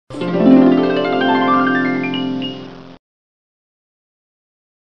Sir,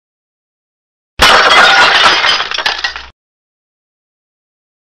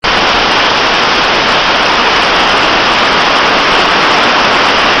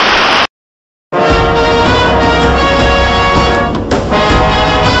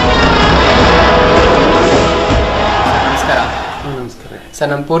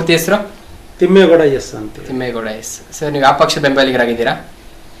 ನಮ್ಮ ಪೂರ್ತಿ ಹೆಸರು ತಿಮ್ಮೇಗೌಡ ಎಸ್ ಅಂತ. ತಿಮ್ಮೇಗೌಡ ಎಸ್. ಸರ್, ನೀವು ಯಾವ ಪಕ್ಷ ಬೆಂಬಲಿಗರಾಗಿದ್ದೀರಾ?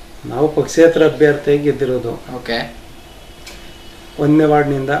 ನಾವು ಪಕ್ಷೇತರ ಅಭ್ಯರ್ಥಿಯಾಗಿ ಗೆದ್ದಿರೋದು. ಓಕೆ. 1ನೇ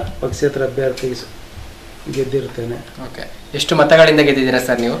ವಾರ್ಡ್ನಿಂದ ಪಕ್ಷೇತರ ಅಭ್ಯರ್ಥಿಗೆ ಗೆದ್ದಿರ್ತೇನೆ. ಓಕೆ. ಎಷ್ಟು ಮತಗಳಿಂದ ಗೆದ್ದಿದ್ದೀರಾ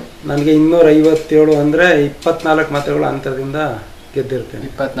ಸರ್ ನೀವು? ನನಗೆ 257 ಅಂದರೆ 24 ಮತಗಳ ಅಂತರದಿಂದ ಗೆದ್ದಿರ್ತೇನೆ.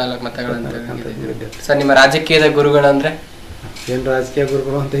 24 ಮತಗಳ ಸರ್, ನಿಮ್ಮ ರಾಜಕೀಯದ ಗುರುಗಳು ಅಂದರೆ? ಏನು ರಾಜಕೀಯ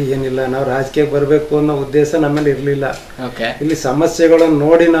ಗುರುಗಳು ಅಂತ ಏನಿಲ್ಲ. ನಾವು ರಾಜಕೀಯಕ್ಕೆ ಬರಬೇಕು ಅನ್ನೋ ಉದ್ದೇಶ ನಮ್ಮಲ್ಲಿ ಇರಲಿಲ್ಲ. ಓಕೆ. ಇಲ್ಲಿ ಸಮಸ್ಯೆಗಳನ್ನು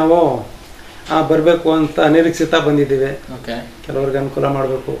ನೋಡಿ ನಾವು ಬರಬೇಕು ಅಂತ ಅನಿರೀಕ್ಷಿತ ಬಂದಿದ್ದೀವಿ. ಓಕೆ. ಕೆಲವ್ರಿಗೆ ಅನುಕೂಲ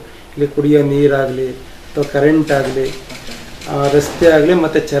ಮಾಡಬೇಕು. ಇಲ್ಲಿ ಕುಡಿಯೋ ನೀರಾಗಲಿ ಅಥವಾ ಕರೆಂಟ್ ಆಗಲಿ, ರಸ್ತೆ ಆಗಲಿ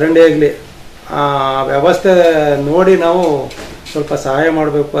ಮತ್ತು ಚರಂಡಿ ಆಗಲಿ, ವ್ಯವಸ್ಥೆ ನೋಡಿ ನಾವು ಸ್ವಲ್ಪ ಸಹಾಯ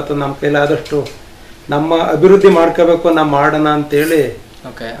ಮಾಡಬೇಕು ಅಥವಾ ನಮ್ಮ ಕೈಲಾದಷ್ಟು ನಮ್ಮ ಅಭಿವೃದ್ಧಿ ಮಾಡ್ಕೋಬೇಕು, ನಾವು ಮಾಡೋಣ ಅಂತೇಳಿ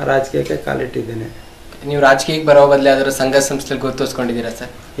ರಾಜಕೀಯಕ್ಕೆ ಕಾಲಿಟ್ಟಿದ್ದೇನೆ. ನೀವು ರಾಜಕೀಯಕ್ಕೆ ಬರೋ ಬದಲು ಯಾವ್ದಾದ್ರು ಸಂಘ ಸಂಸ್ಥೆಗೆ ಗುರುತಿಸ್ಕೊಂಡಿದ್ದೀರಾ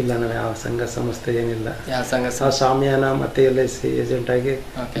ಸರ್? ಇಲ್ಲ, ನಾವು ಯಾವ ಸಂಘ ಸಂಸ್ಥೆ ಏನಿಲ್ಲ. ಯಾವ ಸಂಘ ಸಾಮ್ಯಾನ ಮತ್ತು LIC ಏಜೆಂಟ್ ಆಗಿ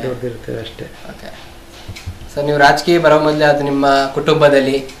ದುಡ್ದಿರ್ತೇವೆ ಅಷ್ಟೇ. ಓಕೆ. ಸರ್, ನೀವು ರಾಜಕೀಯ ಬರೋ ಮೊದಲೇ ಅದು ನಿಮ್ಮ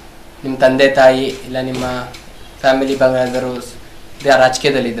ಕುಟುಂಬದಲ್ಲಿ ನಿಮ್ಮ ತಂದೆ ತಾಯಿ ಇಲ್ಲ ನಿಮ್ಮ ಫ್ಯಾಮಿಲಿ ಯಾವ್ದಾದ್ರು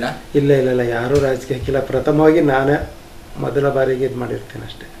ರಾಜಕೀಯದಲ್ಲಿದ್ರಾ? ಇಲ್ಲ, ಯಾರೂ ರಾಜಕೀಯಕ್ಕಿಲ್ಲ. ಪ್ರಥಮವಾಗಿ ನಾನೇ ಮೊದಲ ಬಾರಿಗೆ ಇದು ಮಾಡಿರ್ತೇನೆ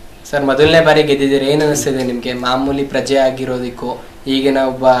ಅಷ್ಟೇ. ಸರ್, ಮೊದಲನೇ ಬಾರಿ ಗೆದ್ದಿದ್ದೀರಾ, ಏನು ಅನಿಸ್ತಿದೆ ನಿಮಗೆ? ಮಾಮೂಲಿ ಪ್ರಜೆ ಆಗಿರೋದಕ್ಕೂ ಈಗಿನ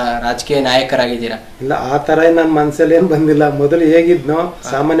ಒಬ್ಬ ರಾಜಕೀಯ ನಾಯಕರಾಗಿದ್ದೀರಾ? ಇಲ್ಲ, ಆ ಥರ ನನ್ನ ಮನಸ್ಸಲ್ಲಿ ಏನು ಬಂದಿಲ್ಲ. ಮೊದಲು ಹೇಗಿದ್ನೋ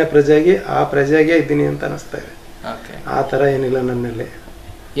ಸಾಮಾನ್ಯ ಪ್ರಜೆಯಾಗಿ ಆ ಪ್ರಜೆಯಾಗೇ ಇದ್ದೀನಿ ಅಂತ ಅನಿಸ್ತಾ ಇದೆ. ಆ ಥರ ಏನಿಲ್ಲ ನನ್ನಲ್ಲಿ.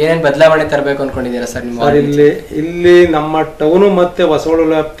 ಏನೇನು ಬದಲಾವಣೆ ತರಬೇಕು ಅನ್ಕೊಂಡಿದ್ದೀರಾ ಸರ್ ನಿಮ್ಮ? ಸರ್, ಇಲ್ಲಿ ನಮ್ಮ ಟೌನು ಮತ್ತು ಹೊಸವಳ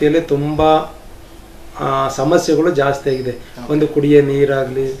ವ್ಯಾಪ್ತಿಯಲ್ಲಿ ತುಂಬ ಸಮಸ್ಯೆಗಳು ಜಾಸ್ತಿ ಆಗಿದೆ. ಒಂದು ಕುಡಿಯೋ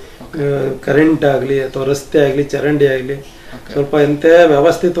ನೀರಾಗಲಿ, ಕರೆಂಟ್ ಆಗಲಿ ಅಥವಾ ರಸ್ತೆ ಆಗಲಿ, ಚರಂಡಿ ಆಗಲಿ ಸ್ವಲ್ಪ ಎಂತ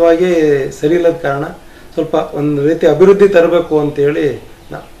ವ್ಯವಸ್ಥಿತವಾಗಿ ಸರಿ ಇಲ್ಲದ ಕಾರಣ ಸ್ವಲ್ಪ ಒಂದು ರೀತಿ ಅಭಿವೃದ್ಧಿ ತರಬೇಕು ಅಂತೇಳಿ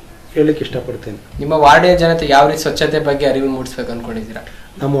ನಾನು ಹೇಳಿಕ್ಕೆ ಇಷ್ಟಪಡ್ತೇನೆ. ನಿಮ್ಮ ವಾರ್ಡಿನ ಜನತೆ ಯಾವ ರೀತಿ ಸ್ವಚ್ಛತೆ ಬಗ್ಗೆ ಅರಿವು ಮೂಡಿಸ್ಬೇಕು ಅಂದ್ಕೊಂಡಿದ್ದೀರಾ?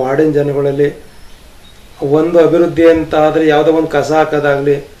 ನಮ್ಮ ವಾರ್ಡಿನ ಜನಗಳಲ್ಲಿ ಒಂದು ಅಭಿವೃದ್ಧಿ ಅಂತ ಆದರೆ ಯಾವುದೋ ಒಂದು ಕಸ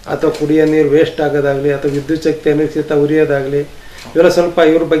ಹಾಕೋದಾಗಲಿ ಅಥವಾ ಕುಡಿಯೋ ನೀರು ವೇಸ್ಟ್ ಆಗೋದಾಗಲಿ ಅಥವಾ ವಿದ್ಯುತ್ ಶಕ್ತಿ ಅನಿಶ್ಚಿತ ಉರಿಯೋದಾಗಲಿ, ಇವೆಲ್ಲ ಸ್ವಲ್ಪ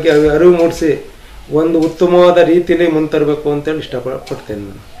ಇವ್ರ ಬಗ್ಗೆ ಅರಿವು ಮೂಡಿಸಿ ಒಂದು ಉತ್ತಮವಾದ ರೀತಿಯಲ್ಲಿ ಮುಂತರಬೇಕು ಅಂತೇಳಿ ಇಷ್ಟಪಡ್ತೇನೆ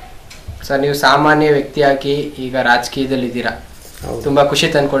ನಾನು. ಸರ್, ನೀವು ಸಾಮಾನ್ಯ ವ್ಯಕ್ತಿಯಾಗಿ ಈಗ ರಾಜಕೀಯದಲ್ಲಿ ಇದ್ದೀರಾ, ತುಂಬಾ ಖುಷಿ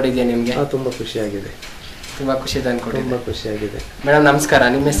ತಂದ್ಕೊಂಡಿದ್ಯಾ ನಿಮ್ಗೆ? ತುಂಬಾ ಖುಷಿಯಾಗಿದೆ. ತುಂಬಾ ಖುಷಿ ತಂದ್ಕೊಂಡಿದ್ದೆ. ತುಂಬಾ ಖುಷಿಯಾಗಿದೆ. ಮೇಡಮ್ ನಮಸ್ಕಾರ,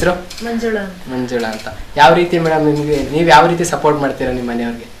 ನಿಮ್ಮ ಹೆಸರು? ಮಂಜುಳಾ ಅಂತ. ಯಾವ ರೀತಿ ಮೇಡಮ್ ನಿಮ್ಗೆ ನೀವು ಯಾವ ರೀತಿ ಸಪೋರ್ಟ್ ಮಾಡ್ತೀರಾ ನಿಮ್ಮ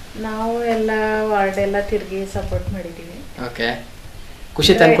ಮನೆಯವ್ರಿಗೆ? ನಾವು ಎಲ್ಲ ವಾರ್ಡ್ ಎಲ್ಲ ತಿರುಗಿ ಸಪೋರ್ಟ್ ಮಾಡಿದೀವಿ. ಓಕೆ.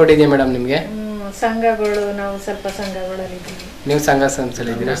 ಖುಷಿ ತಂದ್ಕೊಟ್ಟಿದ್ಯಾ ಮೇಡಮ್ ನಿಮ್ಗೆ? ಸಂಘಗಳು, ನಾವು ಸ್ವಲ್ಪ ಸಂಘಗಳಲ್ಲಿ ಇದ್ದೀವಿ. ನೀವು ಸಂಘ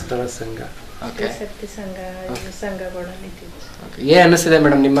ಸಂಸ್ಥೆಲಿದ್ದೀರಾ? ಸ್ಥಳ ಸಂಘ. ಓಕೆ. ಶಕ್ತಿ ಸಂಘ, ಸಂಘಗಳಲ್ಲಿ ಇದ್ದೀವಿ. ಏನ್ ಅನಿಸ್ತಿದೆ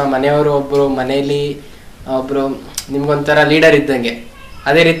ಮೇಡಮ್, ನಿಮ್ಮ ಮನೆಯವರು ಒಬ್ರು ಮನೆಯಲ್ಲಿ ಒಬ್ರು ನಿಮ್ಗೊಂಥರ ಲೀಡರ್ ಇದ್ದಂಗೆ,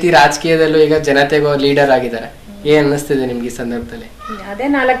 ಅದೇ ರೀತಿ ರಾಜಕೀಯದಲ್ಲೂ ಈಗ ಜನತೆಗೂ ಲೀಡರ್ ಆಗಿದ್ದಾರೆ, ಏನ್ ಅನ್ನಿಸ್ತಿದೆ ನಿಮ್ಗೆ ಈ ಸಂದರ್ಭದಲ್ಲಿ? ಅದೇ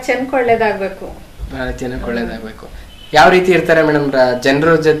 4 ಜನಕ್ಕೆ ಒಳ್ಳೇದಾಗ್ಬೇಕು. 4 ಜನಕ್ಕೆ ಒಳ್ಳೇದಾಗ್ಬೇಕು. ಯಾವ ರೀತಿ ಇರ್ತಾರೆ ಮೇಡಮ್ ಜನರ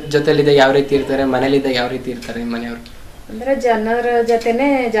ಜೊತೆಲಿದ್ದ? ಯಾವ ರೀತಿ ಇರ್ತಾರೆ ಮನೇಲಿದ್ದ? ಯಾವ ರೀತಿ ಇರ್ತಾರೆ ನಿಮ್ಮ ಮನೆಯವರು? ಅಂದ್ರೆ ಜನರ ಜೊತೆನೆ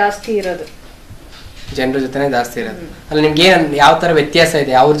ಜಾಸ್ತಿ ಇರೋದು. ಜನರ ಜೊತೆನೆ ಜಾಸ್ತಿ ಇರೋದು. ಅಲ್ಲ, ನಿಮ್ಗೆ ಯಾವ ತರ ವ್ಯತ್ಯಾಸ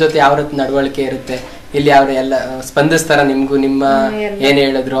ಇದೆ? ಅವ್ರ ಜೊತೆ ಯಾವ ರೀತಿ ನಡವಳಿಕೆ ಇರುತ್ತೆ? ಇಲ್ಲಿ ಅವ್ರ ಎಲ್ಲ ಸ್ಪಂದಿಸ್ತಾರ ನಿಮ್ಗೂ? ನಿಮ್ಮ ಏನ್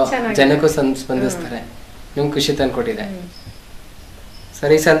ಹೇಳಿದ್ರು ಜನಕ್ಕೂ ಸ್ಪಂದಿಸ್ತಾರೆ? ನಿಮ್ಗೆ ಖುಷಿ ತಂದ್ಕೊಟ್ಟಿದೆ.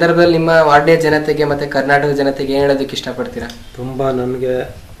 ಸರ್, ಈ ಸಂದರ್ಭದಲ್ಲಿ ನಿಮ್ಮ ವಾರ್ಡಿನ ಜನತೆಗೆ ಮತ್ತೆ ಕರ್ನಾಟಕ ಜನತೆಗೆ ಏನ್ ಹೇಳೋದಕ್ಕೆ ಇಷ್ಟಪಡ್ತೀರಾ? ತುಂಬಾ ನನಗೆ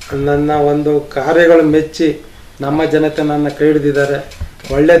ನನ್ನ ಒಂದು ಕಾರ್ಯಗಳು ಮೆಚ್ಚಿ ನಮ್ಮ ಜನತೆ ನನ್ನ ಕೈ ಹಿಡಿದಿದ್ದಾರೆ.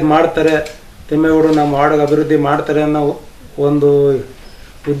 ಒಳ್ಳೇದು ಮಾಡ್ತಾರೆ, ತಿಮ್ಮೇಗೌಡರು ನಮ್ಮ ವಾರ್ಡ್ ಅಭಿವೃದ್ಧಿ ಮಾಡ್ತಾರೆ ಅನ್ನೋ ಒಂದು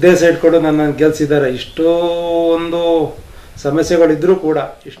ಉದ್ದೇಶ ಇಟ್ಕೊಂಡು ನನ್ನನ್ನು ಗೆಲ್ಸಿದ್ದಾರೆ. ಇಷ್ಟೋ ಒಂದು ಸಮಸ್ಯೆಗಳಿದ್ರೂ ಕೂಡ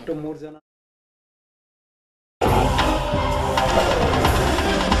ಇಷ್ಟು 3 ಜನ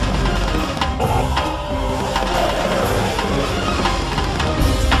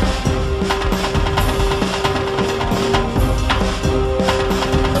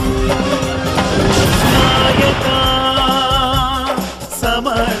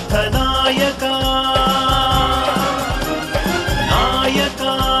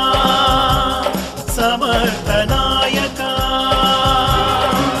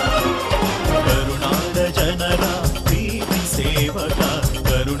ಜನರ ಪ್ರೀತಿ ಸೇವಕ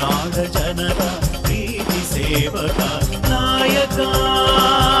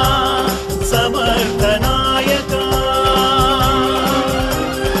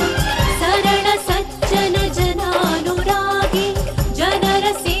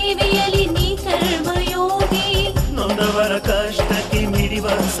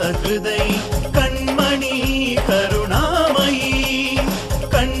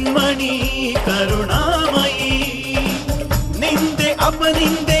ಕಣ್ಮಣಿ ಕರುಣಾಮಯಿ ನಿಂದೆ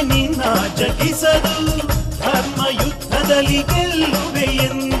ಅಪನಿಂದೆ ನಿನ್ನ ಜಗಿಸದು ಧರ್ಮ ಯುದ್ಧದಲ್ಲಿ ಗೆಲ್ಲುವೆ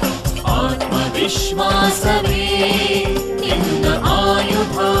ಎಂದು ಆತ್ಮವಿಶ್ವಾಸವೇ ನಿನ್ನ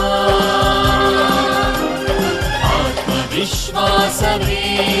ಆಯುಧ ಆತ್ಮವಿಶ್ವಾಸವೇ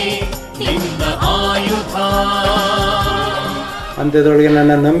ನಿನ್ನ ಆಯುಧ. ಅಂತ್ಯದೊಳಗೆ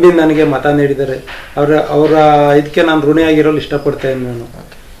ನನ್ನ ನಂಬಿ ನನಗೆ ಮತ ನೀಡಿದ್ದಾರೆ. ಅವರ ಇದಕ್ಕೆ ನಾನು ಋಣಿಯಾಗಿರಲು ಇಷ್ಟಪಡ್ತೇನೆ. ನಾನು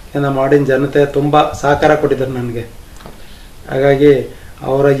ನನ್ನ ಮಾಡಿನ ಜನತೆ ತುಂಬ ಸಹಕಾರ ಕೊಟ್ಟಿದ್ದಾರೆ ನನಗೆ. ಹಾಗಾಗಿ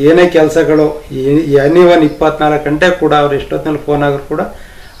ಅವರ ಏನೇ ಕೆಲಸಗಳು ಎನಿವನ್ 24 ಗಂಟೆ ಕೂಡ ಅವ್ರು ಎಷ್ಟೊತ್ತಿನಲ್ಲಿ ಫೋನ್ ಆದರೂ ಕೂಡ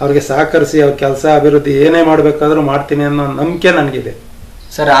ಅವ್ರಿಗೆ ಸಹಕರಿಸಿ ಅವ್ರ ಕೆಲಸ ಅಭಿವೃದ್ಧಿ ಏನೇ ಮಾಡಬೇಕಾದ್ರೂ ಮಾಡ್ತೀನಿ ಅನ್ನೋ ನಂಬಿಕೆ ನನಗಿದೆ.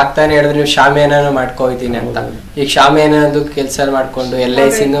 ಸರ್ ಆಗ್ತಾನೆ ಹೇಳಿದ್ರೆ ನೀವು ಶಾಮಿಯಾನ ಮಾಡ್ಕೋತೀನಿ ಅಂತ. ಈಗ ಶಾಮಿಯಾನದು ಕೆಲಸ ಮಾಡ್ಕೊಂಡು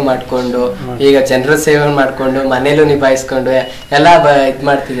LICನೂ ಮಾಡ್ಕೊಂಡು ಈಗ ಜನರ ಸೇವೆ ಮಾಡ್ಕೊಂಡು ಮನೇಲೂ ನಿಭಾಯಿಸ್ಕೊಂಡು ಎಲ್ಲ ಇದ್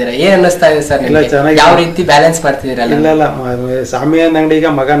ಮಾಡ್ತಿದ್ದೀರಾ. ಏನ್ ಅನ್ನಿಸ್ತಾ ಇದೆ ಸರ್ ಯಾವ ರೀತಿ ಬ್ಯಾಲೆನ್ಸ್ ಮಾಡ್ತಿದ್ದೀರಾ? ಇಲ್ಲ ಶಾಮಿಯಾನ ಅಂಗಡಿ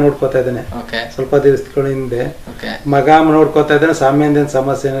ಈಗ ಮಗ ನೋಡ್ಕೋತಾ ಇದ್ದಾನೆ. ಸ್ವಲ್ಪ ದಿವಸಗಳ ಹಿಂದೆ ಮಗ ನೋಡ್ಕೋತಾ ಇದ್ದಾನೆ. ಶಾಮಿಯಾನ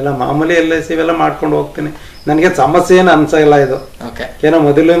ಸಮಸ್ಯೆ ಏನಿಲ್ಲ, ಮಾಮೂಲಿ LIC ಇವೆಲ್ಲ ಮಾಡ್ಕೊಂಡು ಹೋಗ್ತೀನಿ. ನನಗೆ ಸಮಸ್ಯೆ ಏನು ಅನ್ಸಲ್ಲ ಇದು. ಏನೋ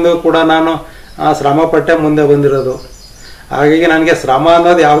ಮೊದಲಿಂದ ಕೂಡ ನಾನು ಶ್ರಮ ಪಟ್ಟೆ ಮುಂದೆ ಬಂದಿರೋದು. ಹಾಗಾಗಿ ನನಗೆ ಶ್ರಮ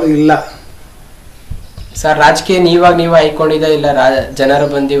ಅನ್ನೋದು ಯಾವುದು ಇಲ್ಲ ಸರ್. ರಾಜಕೀಯ ನೀವು ಆಯ್ಕೊಂಡಿದ್ದ ಇಲ್ಲ ಜನರು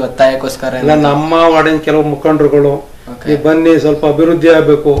ಬಂದು ಒತ್ತಾಯಕ್ಕೋಸ್ಕರ? ಇಲ್ಲ, ನಮ್ಮ ವಾರ್ಡಿನ ಕೆಲವು ಮುಖಂಡರುಗಳು ಬನ್ನಿ ಸ್ವಲ್ಪ ಅಭಿವೃದ್ಧಿ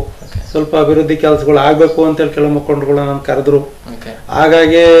ಆಗ್ಬೇಕು, ಸ್ವಲ್ಪ ಅಭಿವೃದ್ಧಿ ಕೆಲಸಗಳು ಆಗ್ಬೇಕು ಅಂತೇಳಿ ಕೆಲವು ಮುಖಂಡರುಗಳು ನಾನು ಕರೆದ್ರು.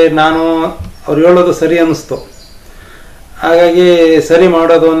 ಹಾಗಾಗಿ ನಾನು ಅವ್ರು ಹೇಳೋದು ಸರಿ ಅನಿಸ್ತು. ಹಾಗಾಗಿ ಸರಿ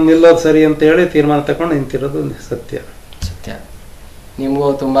ಮಾಡೋದು ನಿಲ್ಲೋದು ಸರಿ ಅಂತ ಹೇಳಿ ತೀರ್ಮಾನ ತಗೊಂಡು ನಿಂತಿರೋದು ಸತ್ಯ. ನಿಮ್ಗೂ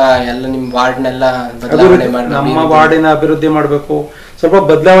ತುಂಬಾ ಎಲ್ಲ ನಿಮ್ ವಾರ್ಡ್ನೆಲ್ಲ ಬದಲಾವಣೆ ಮಾಡಬೇಕು, ನಮ್ಮ ವಾರ್ಡಿನ ಅಭಿವೃದ್ಧಿ ಮಾಡಬೇಕು, ಸ್ವಲ್ಪ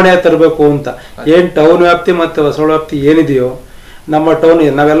ಬದಲಾವಣೆ ತರಬೇಕು ಅಂತ. ಏನ್ ಟೌನ್ ವ್ಯಾಪ್ತಿ ಮತ್ತೆ ಹೊಸಳ ವ್ಯಾಪ್ತಿ ಏನಿದೆಯೋ ನಮ್ಮ ಟೌನ್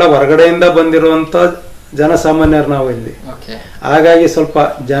ನಾವೆಲ್ಲ ಹೊರಗಡೆಯಿಂದ ಬಂದಿರುವಂತ ಜನಸಾಮಾನ್ಯರು ನಾವು ಇಲ್ಲಿ. ಹಾಗಾಗಿ ಸ್ವಲ್ಪ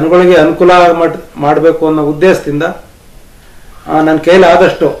ಜನಗಳಿಗೆ ಅನುಕೂಲ ಮಾಡಬೇಕು ಅನ್ನೋ ಉದ್ದೇಶದಿಂದ ನನ್ನ ಕೈಲಿ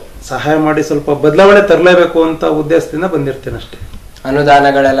ಆದಷ್ಟು ಸಹಾಯ ಮಾಡಿ ಸ್ವಲ್ಪ ಬದಲಾವಣೆ ತರಲೇಬೇಕು ಅಂತ ಉದ್ದೇಶದಿಂದ ಬಂದಿರ್ತೇನೆ ಅಷ್ಟೇ.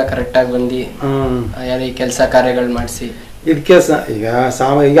 ಅನುದಾನಗಳೆಲ್ಲ ಕರೆಕ್ಟ್ ಆಗಿ ಬಂದು ಕೆಲಸ ಕಾರ್ಯಗಳು ಮಾಡಿಸಿ ಇದಕ್ಕೆ ಈಗ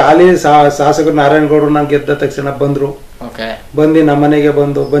ಹಾಲಿ ಶಾಸಕರು ನಾರಾಯಣಗೌಡರು ನಾನು ಗೆದ್ದ ತಕ್ಷಣ ಬಂದ್ರು. ಬಂದು ನಮ್ಮ ಮನೆಗೆ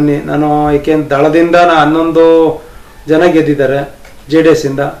ಬಂದು ಬನ್ನಿ ನಾನು ಏಕೆಂದ್ರೆ ದಳದಿಂದ 11 ಜನ ಗೆದ್ದಿದ್ದಾರೆ, JDS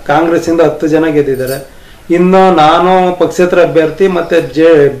ಇಂದ, ಕಾಂಗ್ರೆಸ್ ಇಂದ 10 ಜನ ಗೆದ್ದಿದ್ದಾರೆ. ಇನ್ನು ನಾನು ಪಕ್ಷೇತರ ಅಭ್ಯರ್ಥಿ ಮತ್ತೆ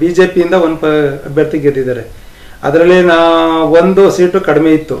BJP ಇಂದ 1 ಅಭ್ಯರ್ಥಿ ಗೆದ್ದಿದ್ದಾರೆ. ಅದರಲ್ಲಿ ಒಂದು ಸೀಟು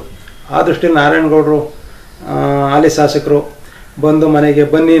ಕಡಿಮೆ ಇತ್ತು. ಆ ದೃಷ್ಟಿಯಲ್ಲಿ ನಾರಾಯಣಗೌಡರು ಹಾಲಿ ಶಾಸಕರು ಬಂದು ಮನೆಗೆ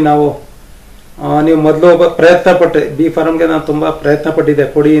ಬನ್ನಿ ನೀವು ಮೊದಲು ಪ್ರಯತ್ನ ಪಟ್ಟೆ B ಫಾರಮ್ಗೆ ನಾನು ತುಂಬ ಪ್ರಯತ್ನ ಪಟ್ಟಿದ್ದೆ,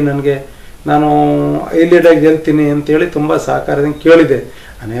 ಕೊಡಿ ನನಗೆ ನಾನು ಲೀಡಾಗಿ ಗೆಲ್ತೀನಿ ಅಂತೇಳಿ ತುಂಬ ಸಹಕಾರದಿಂದ ಕೇಳಿದೆ.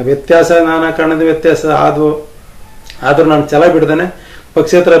 ವ್ಯತ್ಯಾಸ ನಾನಾ ಕಾರಣದ ವ್ಯತ್ಯಾಸ ಆದರೂ ನಾನು ಛಲ ಬಿಡ್ದೇನೆ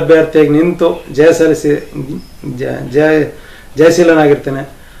ಪಕ್ಷೇತರ ಅಭ್ಯರ್ಥಿಯಾಗಿ ನಿಂತು ಜಯಶೀಲನಾಗಿರ್ತೇನೆ.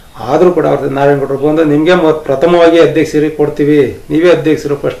 ಆದರೂ ಕೂಡ ಅವ್ರ ನಾರಾಯಣಗೌಡರು ಬಂದು ನಿಮಗೆ ಪ್ರಥಮವಾಗಿ ಅಧ್ಯಕ್ಷರು ಕೊಡ್ತೀವಿ, ನೀವೇ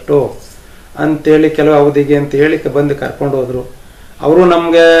ಅಧ್ಯಕ್ಷರು ಫಸ್ಟು ಅಂತೇಳಿ ಕೆಲವು ಅವಧಿಗೆ ಅಂತ ಹೇಳಿ ಬಂದು ಕರ್ಕೊಂಡು ಹೋದರು. ಅವರು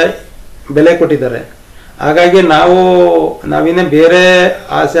ನಮಗೆ ಬೆಲೆ ಕೊಟ್ಟಿದ್ದಾರೆ. ಹಾಗಾಗಿ ನಾವಿನ್ನೇ ಬೇರೆ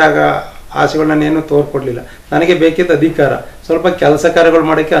ಆಸೆಗಳನ್ನೇನು ತೋರ್ಕೊಡ್ಲಿಲ್ಲ. ನನಗೆ ಬೇಕಿದ್ದ ಅಧಿಕಾರ, ಸ್ವಲ್ಪ ಕೆಲಸ ಕಾರ್ಯಗಳು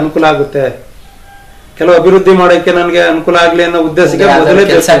ಮಾಡೋಕ್ಕೆ ಅನುಕೂಲ ಆಗುತ್ತೆ, ಕೆಲವು ಅಭಿವೃದ್ಧಿ ಮಾಡೋಕ್ಕೆ ನನಗೆ ಅನುಕೂಲ ಆಗ್ಲಿ ಅನ್ನೋ ಉದ್ದೇಶಕ್ಕೆ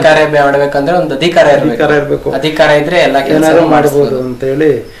ಕೆಲಸ ಕಾರ್ಯ ಮಾಡಬೇಕಂದ್ರೆ ಒಂದು ಅಧಿಕಾರ ಇರಬೇಕು. ಅಧಿಕಾರ ಇದ್ರೆ ಎಲ್ಲ ಏನಾದ್ರು ಮಾಡಬಹುದು ಅಂತ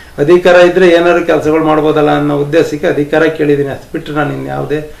ಹೇಳಿ, ಅಧಿಕಾರ ಇದ್ರೆ ಏನಾದ್ರು ಕೆಲಸಗಳು ಮಾಡ್ಬೋದಲ್ಲ ಅನ್ನೋ ಉದ್ದೇಶಕ್ಕೆ ಅಧಿಕಾರ ಕೇಳಿದ್ದೀನಿ. ಅಷ್ಟು ಬಿಟ್ಟರೆ ನಾನು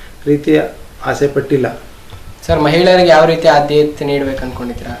ಇನ್ಯಾವುದೇ ರೀತಿಯ ಆಸೆ ಪಟ್ಟಿಲ್ಲ. ಸರ್, ಮಹಿಳೆಯರಿಗೆ ಯಾವ ರೀತಿ ಆದ್ಯತೆ ನೀಡ್ಬೇಕು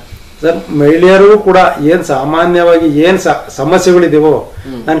ಅನ್ಕೊಂಡಿದ್ದೀರಾ? ಸರ್, ಮಹಿಳೆಯರಿಗೂ ಕೂಡ ಏನ್ ಸಾಮಾನ್ಯವಾಗಿ ಏನ್ ಸಮಸ್ಯೆಗಳಿದೆವೋ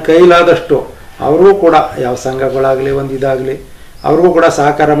ನನ್ನ ಕೈಲಾದಷ್ಟು ಅವ್ರಿಗೂ ಕೂಡ ಯಾವ ಸಂಘಗಳಾಗ್ಲಿ ಒಂದು ಇದಾಗ್ಲಿ ಅವ್ರಿಗೂ ಕೂಡ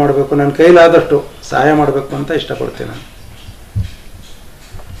ಸಹಕಾರ ಮಾಡಬೇಕು, ನನ್ನ ಕೈಲಾದಷ್ಟು ಸಹಾಯ ಮಾಡಬೇಕು ಅಂತ ಇಷ್ಟಪಡ್ತೇನೆ ನಾನು.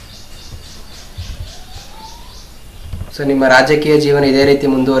 ಸೊ ನಿಮ್ಮ ರಾಜಕೀಯ ಜೀವನ ಇದೇ ರೀತಿ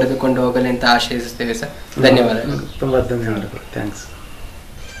ಮುಂದುವರೆದುಕೊಂಡು ಹೋಗಲಿ ಅಂತ ಆಶಯಿಸುತ್ತೇವೆ ಸರ್. ಧನ್ಯವಾದಗಳು. ತುಂಬಾ ಧನ್ಯವಾದಗಳು. ಥ್ಯಾಂಕ್ಸ್.